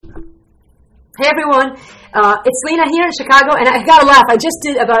Hey everyone, it's Lena here in Chicago, and I gotta laugh. I just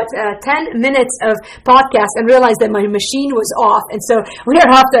did about 10 minutes of podcast and realized that my machine was off, and so we are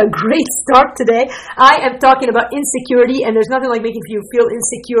off to a great start today. I am talking about insecurity, and there's nothing like making you feel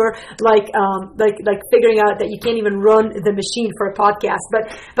insecure, like figuring out that you can't even run the machine for a podcast.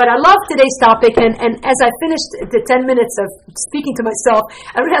 But I love today's topic, and as I finished the 10 minutes of speaking to myself,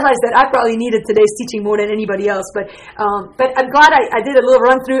 I realized that I probably needed today's teaching more than anybody else. But I'm glad I did a little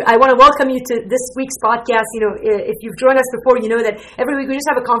run through. I want to welcome you to this week's podcast. You know, if you've joined us before, you know that every week we just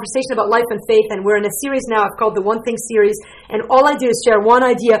have a conversation about life and faith, and we're in a series now I've called the One Thing series, and all I do is share one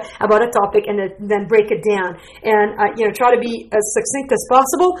idea about a topic and then break it down, and try to be as succinct as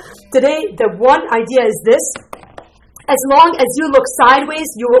possible. Today, the one idea is this: as long as you look sideways,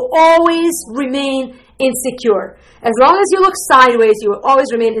 you will always remain insecure. As long as you look sideways, you will always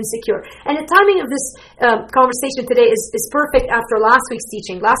remain insecure. And the timing of this conversation today is perfect after last week's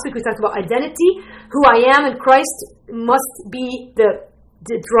teaching. Last week we talked about identity. Who I am in Christ must be the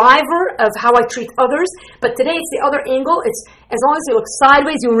driver of how I treat others. But today it's the other angle. It's as long as you look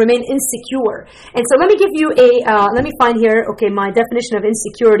sideways, you will remain insecure. And so let me give you let me find here, my definition of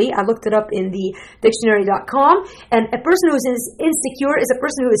insecurity. I looked it up in the dictionary.com. And a person who is insecure is a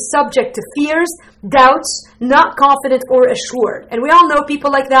person who is subject to fears, doubts, not confident or assured. And we all know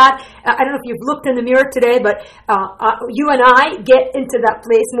people like that. I don't know if you've looked in the mirror today, but you and I get into that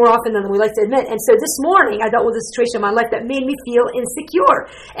place more often than we like to admit. And so this morning, I dealt with a situation in my life that made me feel insecure.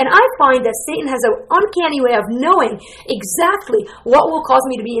 And I find that Satan has an uncanny way of knowing exactly what will cause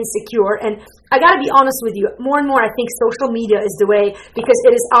me to be insecure. And I got to be honest with you, more and more I think social media is the way, because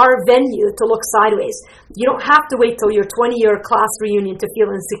it is our venue to look sideways. You don't have to wait till your 20-year class reunion to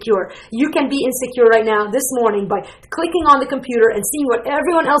feel insecure. You can be insecure right now, this morning, by clicking on the computer and seeing what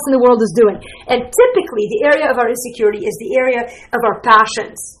everyone else in the world is doing. And typically, the area of our insecurity is the area of our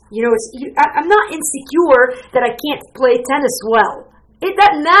passions. I'm not insecure that I can't play tennis well. It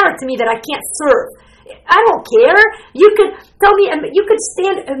doesn't matter to me that I can't serve. I don't care. You could tell me, you could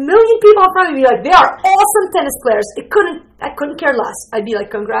stand a million people in front of me like, they are awesome tennis players. I couldn't care less. I'd be like,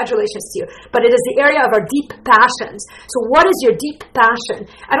 congratulations to you. But it is the area of our deep passions. So what is your deep passion?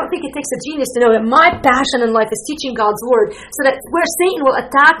 I don't think it takes a genius to know that my passion in life is teaching God's word, so that where Satan will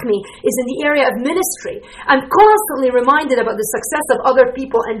attack me is in the area of ministry. I'm constantly reminded about the success of other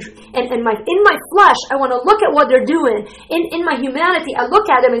people, and in my flesh, I want to look at what they're doing. In my humanity, I look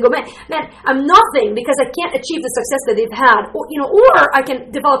at them and go, man, I'm nothing because I can't achieve the success that they've had. Or I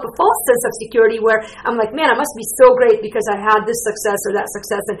can develop a false sense of security where I'm like, man, I must be so great because I had this success or that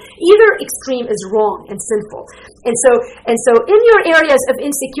success. And either extreme is wrong and sinful. And so in your areas of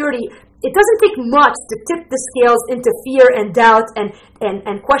insecurity, it doesn't take much to tip the scales into fear and doubt and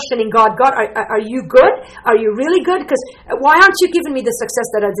questioning God. God, are you good? Are you really good? Because why aren't you giving me the success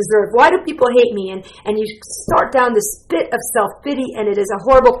that I deserve? Why do people hate me? And you start down this pit of self-pity, and it is a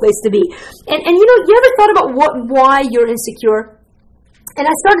horrible place to be. And you ever thought about why you're insecure? And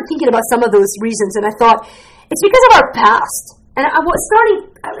I started thinking about some of those reasons, and I thought, it's because of our past. And I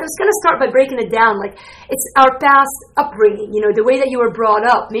was going to start by breaking it down. Like, it's our past upbringing, the way that you were brought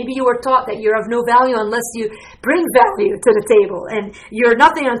up. Maybe you were taught that you're of no value unless you bring value to the table, and you're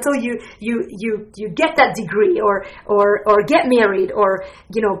nothing until you get that degree or get married, or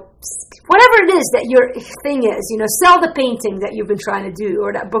whatever it is that your thing is, sell the painting that you've been trying to do,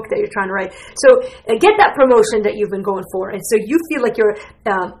 or that book that you're trying to write. So get that promotion that you've been going for. And so you feel like you're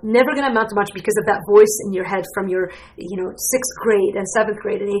never going to amount to much because of that voice in your head from your 6th grade and 7th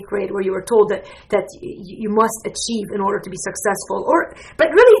grade and 8th grade, where you were told that you must achieve in order to be successful.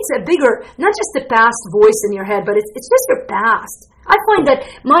 But really it's a bigger, not just the past voice in your head, but it's just your past. I find that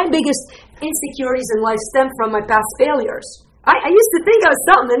my biggest insecurities in life stem from my past failures. I used to think I was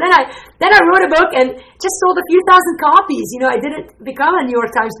something, and then I wrote a book and just sold a few thousand copies. I didn't become a New York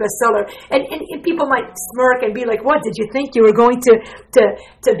Times bestseller, and people might smirk and be like, "What did you think you were going to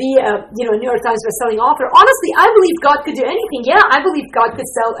be a New York Times bestselling author?" Honestly, I believe God could do anything. Yeah, I believe God could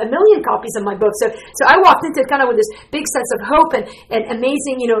sell 1 million copies of my book. So I walked into it kind of with this big sense of hope and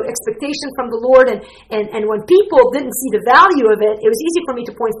amazing expectation from the Lord. And when people didn't see the value of it, it was easy for me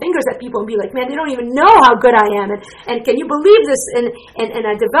to point fingers at people and be like, "Man, they don't even know how good I am." And can you believe this? And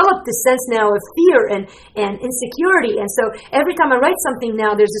I developed this sense now of fear and insecurity. And so every time I write something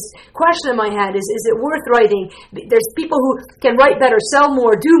now, there's this question in my head: is it worth writing? There's people who can write better, sell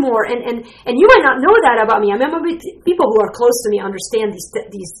more, do more, and you might not know that about me. I remember people who are close to me understand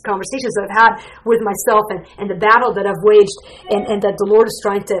these conversations that I've had with myself and the battle that I've waged, and that the Lord is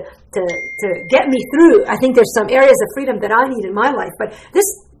trying to get me through. I think there's some areas of freedom that I need in my life, but this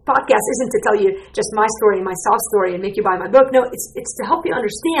podcast isn't to tell you just my story, my soft story, and make you buy my book. No, it's to help you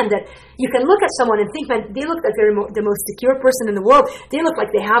understand that you can look at someone and think, man, they look like they're the most secure person in the world. They look like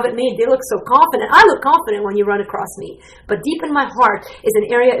they have it made. They look so confident. I look confident when you run across me. But deep in my heart is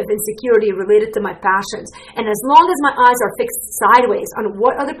an area of insecurity related to my passions. And as long as my eyes are fixed sideways on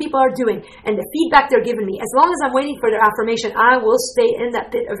what other people are doing and the feedback they're giving me, as long as I'm waiting for their affirmation, I will stay in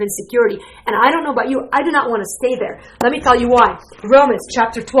that pit of insecurity. And I don't know about you, I do not want to stay there. Let me tell you why. Romans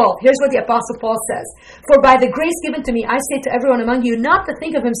chapter 12. Here's what the Apostle Paul says. For by the grace given to me, I say to everyone among you, not to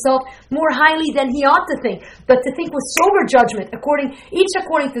think of himself more highly than he ought to think, but to think with sober judgment, each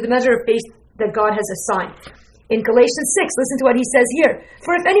according to the measure of faith that God has assigned. In Galatians 6, listen to what he says here.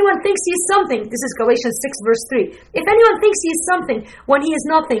 For if anyone thinks he is something, this is Galatians 6 verse 3. If anyone thinks he is something when he is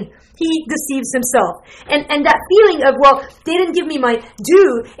nothing, he deceives himself. And that feeling of, well, they didn't give me my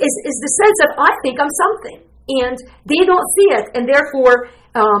due is the sense of I think I'm something. And they don't see it, and therefore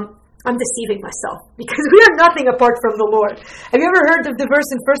I'm deceiving myself, because we are nothing apart from the Lord. Have you ever heard of the verse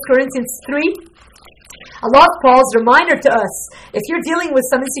in 1 Corinthians 3? I love Paul's reminder to us. If you're dealing with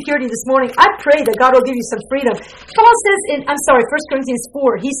some insecurity this morning, I pray that God will give you some freedom. Paul says in 1 Corinthians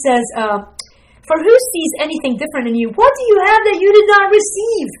 4, he says, for who sees anything different in you? What do you have that you did not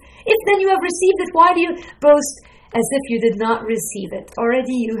receive? If then you have received it, why do you boast as if you did not receive it?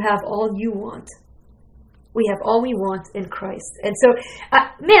 Already you have all you want. We have all we want in Christ. And so,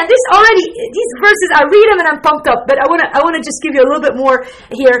 these verses, I read them and I'm pumped up, but I want to just give you a little bit more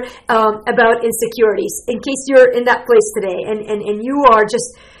here about insecurities, in case you're in that place today, and you are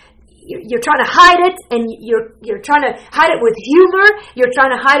just, you're trying to hide it, and you're trying to hide it with humor, you're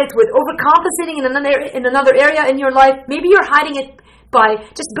trying to hide it with overcompensating in another area in your life. Maybe you're hiding it by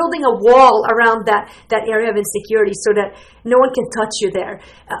just building a wall around that area of insecurity so that no one can touch you there.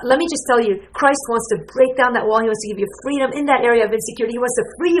 Let me just tell you, Christ wants to break down that wall. He wants to give you freedom in that area of insecurity. He wants to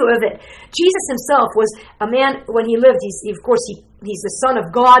free you of it. Jesus himself was a man when he lived. He's the Son of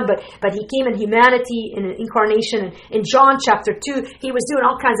God, but he came in humanity in an incarnation. And in John chapter 2, he was doing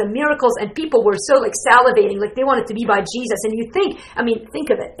all kinds of miracles, and people were so salivating, like they wanted to be by Jesus. And you think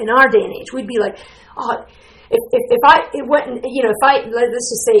of it, in our day and age, we'd be like, oh, if I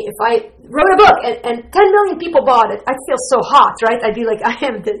wrote a book and 10 million people bought it, I'd feel so hot, right? I'd be like, I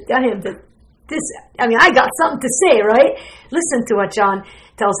got something to say, right? Listen to what John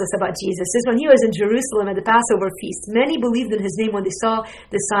tells us about Jesus. It says, when he was in Jerusalem at the Passover feast, many believed in his name when they saw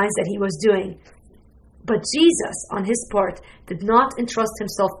the signs that he was doing. But Jesus, on his part, did not entrust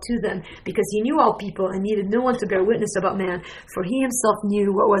himself to them, because he knew all people and needed no one to bear witness about man, for he himself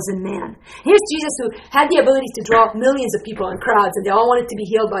knew what was in man. Here's Jesus, who had the ability to draw millions of people in crowds, and they all wanted to be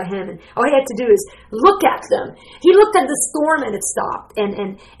healed by him. And all he had to do is look at them. He looked at the storm and it stopped.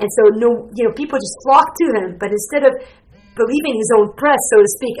 And so people just flocked to him. But instead of believing his own press, so to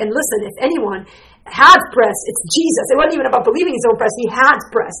speak, and listen, if anyone had press, it's Jesus. It wasn't even about believing his own press. He had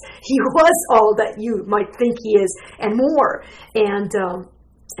press. He was all that you might think he is and more. And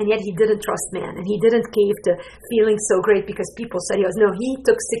yet he didn't trust man, and he didn't cave to feeling so great because people said he was. No, he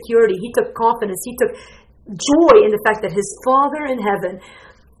took security. He took confidence. He took joy in the fact that his Father in heaven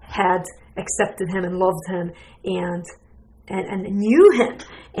had accepted him and loved him and knew him,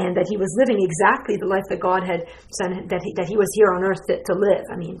 and that he was living exactly the life that God had sent, that he was here on earth to live.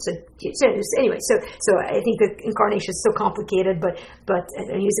 I mean, so I think the incarnation is so complicated, but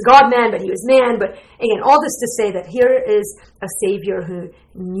he's a God-man, but he was man. But again, all this to say that here is a Savior who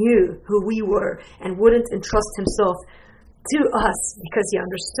knew who we were and wouldn't entrust himself to us because he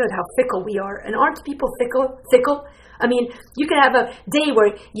understood how fickle we are. And aren't people fickle? I mean, you can have a day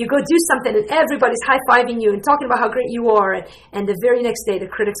where you go do something and everybody's high-fiving you and talking about how great you are, and the very next day the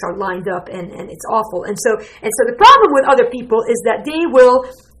critics are lined up and it's awful. And so the problem with other people is that they will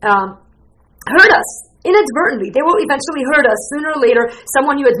hurt us inadvertently. They will eventually hurt us. Sooner or later,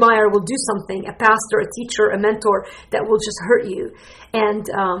 someone you admire will do something, a pastor, a teacher, a mentor, that will just hurt you. And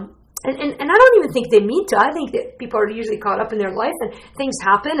I don't even think they mean to. I think that people are usually caught up in their life and things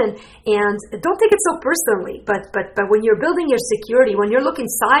happen, and don't take it so personally. But when you're building your security, when you're looking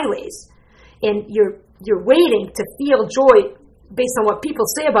sideways and you're waiting to feel joy based on what people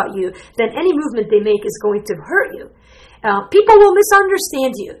say about you, then any movement they make is going to hurt you. People will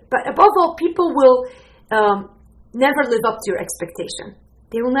misunderstand you, but above all, people will never live up to your expectation.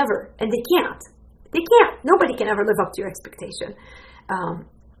 They will never, and they can't. They can't. Nobody can ever live up to your expectation.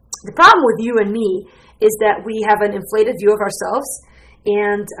 The problem with you and me is that we have an inflated view of ourselves,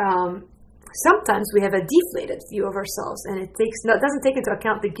 and sometimes we have a deflated view of ourselves, and it doesn't take into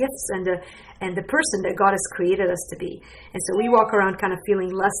account the gifts and the person that God has created us to be. And so we walk around kind of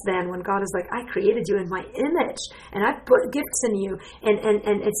feeling less than, when God is like, I created you in my image, and I put gifts in you, and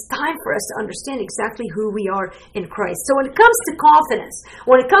it's time for us to understand exactly who we are in Christ. So when it comes to confidence,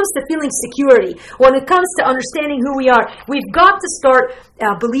 when it comes to feeling security, when it comes to understanding who we are, we've got to start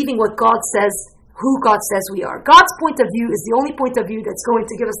believing what God says, who God says we are. God's point of view is the only point of view that's going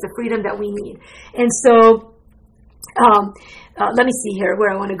to give us the freedom that we need. And so, let me see here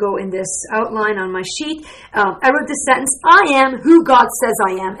where I want to go in this outline on my sheet. I wrote this sentence: I am who God says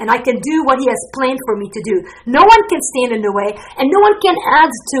I am, and I can do what He has planned for me to do. No one can stand in the way, and no one can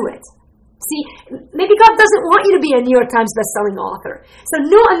add to it. See, maybe God doesn't want you to be a New York Times bestselling author. So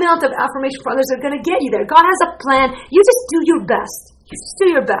no amount of affirmation for others are going to get you there. God has a plan. You just do your best. You just do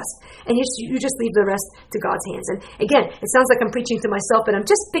your best. And you just leave the rest to God's hands. And again, it sounds like I'm preaching to myself, but I'm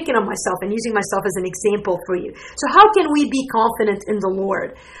just picking on myself and using myself as an example for you. So how can we be confident in the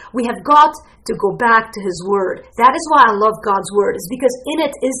Lord? We have got to go back to His Word. That is why I love God's Word, is because in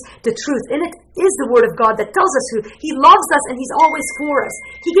it is the truth. In it is the Word of God that tells us who He loves us, and He's always for us.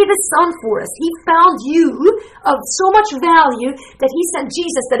 He gave His Son for us. He found you of so much value that He sent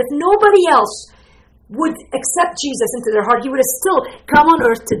Jesus, that if nobody else would accept Jesus into their heart, He would have still come on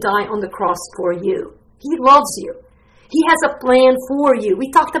earth to die on the cross for you. He loves you. He has a plan for you.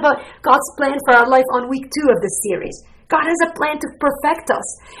 We talked about God's plan for our life on week 2 of this series. God has a plan to perfect us.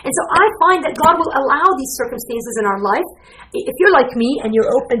 And so I find that God will allow these circumstances in our life. If you're like me and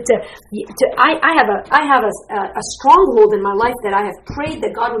you're open to I have a stronghold in my life that I have prayed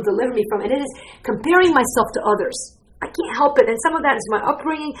that God will deliver me from, and it is comparing myself to others. I can't help it. And some of that is my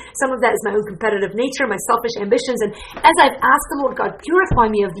upbringing. Some of that is my own competitive nature, my selfish ambitions. And as I've asked the Lord, God,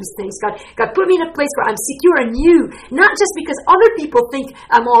 purify me of these things. God, put me in a place where I'm secure in you. Not just because other people think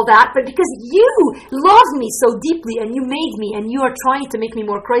I'm all that, but because you love me so deeply and you made me and you are trying to make me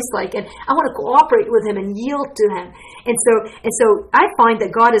more Christ-like. And I want to cooperate with Him and yield to Him. And so I find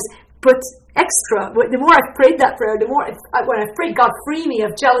that God has put extra. The more I've prayed that prayer, the more when I've prayed, God, free me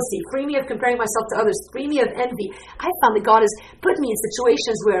of jealousy, free me of comparing myself to others, free me of envy. I found that God has put me in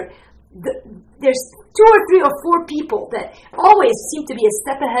situations where there's 2 or 3 or 4 people that always seem to be a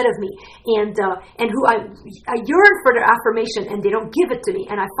step ahead of me, and who I yearn for their affirmation, and they don't give it to me.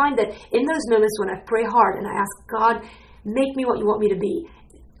 And I find that in those moments when I pray hard and I ask God, make me what you want me to be,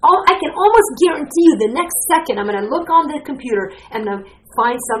 I can almost guarantee you the next second I'm going to look on the computer and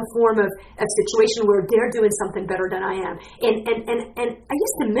find some form of situation where they're doing something better than I am. And I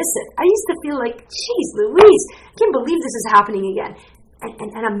used to miss it. I used to feel like, geez, Louise, I can't believe this is happening again.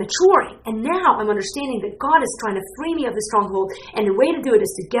 And I'm maturing. And now I'm understanding that God is trying to free me of the stronghold. And the way to do it is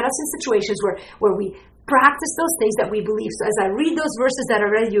to get us in situations where we practice those things that we believe. So as I read those verses that I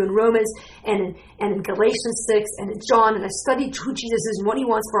read you in Romans and in Galatians 6 and in John, and I studied who Jesus is and what He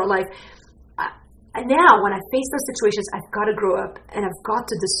wants for our life, and now when I face those situations, I've got to grow up and I've got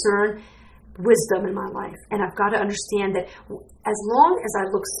to discern wisdom in my life. And I've got to understand that as long as I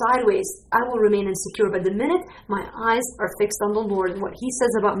look sideways, I will remain insecure. But the minute my eyes are fixed on the Lord and what He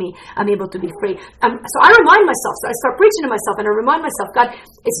says about me, I'm able to be free. So I remind myself, so I start preaching to myself, and I remind myself, God,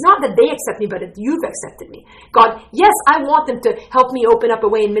 it's not that they accept me, but that You've accepted me. God, yes, I want them to help me open up a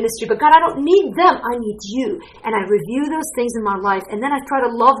way in ministry, but God, I don't need them, I need You. And I review those things in my life, and then I try to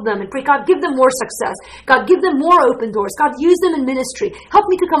love them and pray, God, give them more success. God, give them more open doors. God, use them in ministry. Help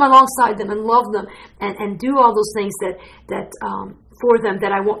me to come alongside them and love them and do all those things that for them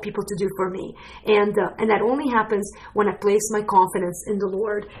that I want people to do for me. And that only happens when I place my confidence in the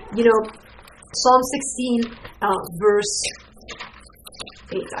Lord. You know, Psalm 16, verse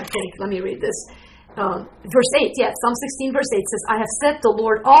 8, I think. Let me read this. Verse 8, yeah, Psalm 16, verse 8 says, I have set the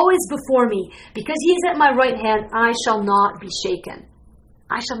Lord always before me. Because He is at my right hand, I shall not be shaken.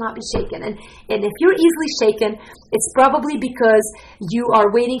 I shall not be shaken. And if you're easily shaken, it's probably because you are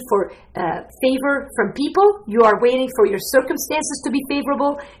waiting for favor from people. You are waiting for your circumstances to be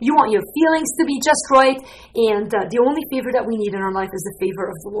favorable. You want your feelings to be just right. And the only favor that we need in our life is the favor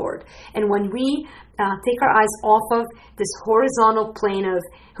of the Lord. And when we take our eyes off of this horizontal plane of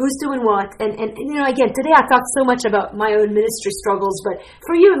who's doing what, and you know, again, today I talked so much about my own ministry struggles, but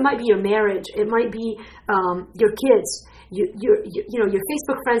for you, it might be your marriage. It might be your kids. You know, your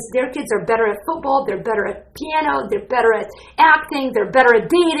Facebook friends, their kids are better at football, they're better at piano, they're better at acting, they're better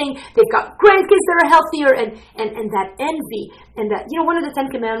at dating, they've got grandkids that are healthier, and that envy, and that, you know, one of the 10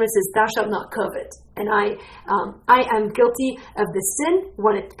 commandments is thou shalt not covet. And I am guilty of the sin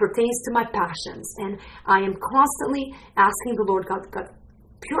when it pertains to my passions, and I am constantly asking the Lord, God,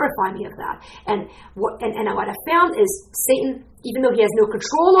 purify me of that. And what I found is Satan, even though he has no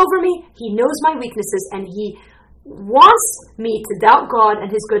control over me, he knows my weaknesses, and he wants me to doubt God and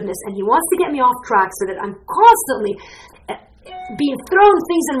his goodness, and he wants to get me off track so that I'm constantly being thrown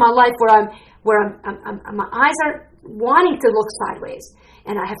things in my life where my eyes are wanting to look sideways.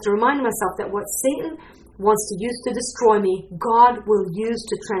 And I have to remind myself that what Satan wants to use to destroy me, God will use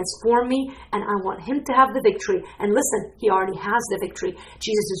to transform me, and I want him to have the victory. And listen, he already has the victory.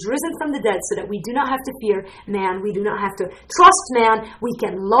 Jesus is risen from the dead so that we do not have to fear man. We do not have to trust man. We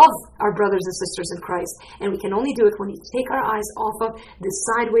can love our brothers and sisters in Christ. And we can only do it when we take our eyes off of the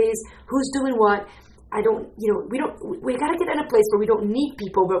sideways, who's doing what. We got to get in a place where we don't need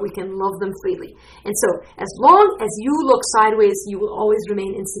people, but we can love them freely. And so, as long as you look sideways, you will always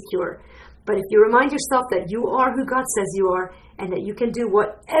remain insecure. But if you remind yourself that you are who God says you are, and that you can do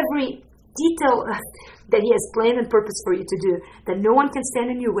what every detail that he has planned and purpose for you to do, that no one can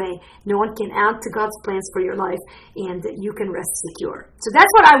stand in your way, no one can add to God's plans for your life, and that you can rest secure. So that's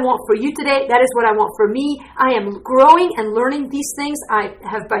what I want for you today. That is what I want for me. I am growing and learning these things. I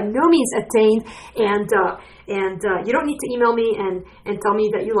have by no means attained, and you don't need to email me and tell me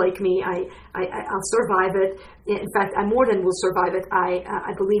that you like me. I'll survive it. In fact, I more than will survive it.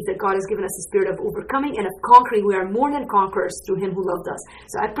 I believe that God has given us a spirit of overcoming and of conquering. We are more than conquerors through him who loved us.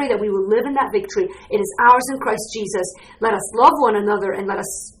 So I pray that we will live in that victory. It is ours in Christ Jesus. Let us love one another, and let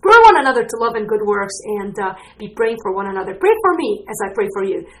us spur one another to love and good works, and be praying for one another. Pray for me as I pray for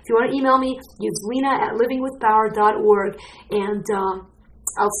you. If you want to email me, use Lena@livingwithpower.org, and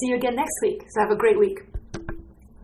I'll see you again next week. So have a great week.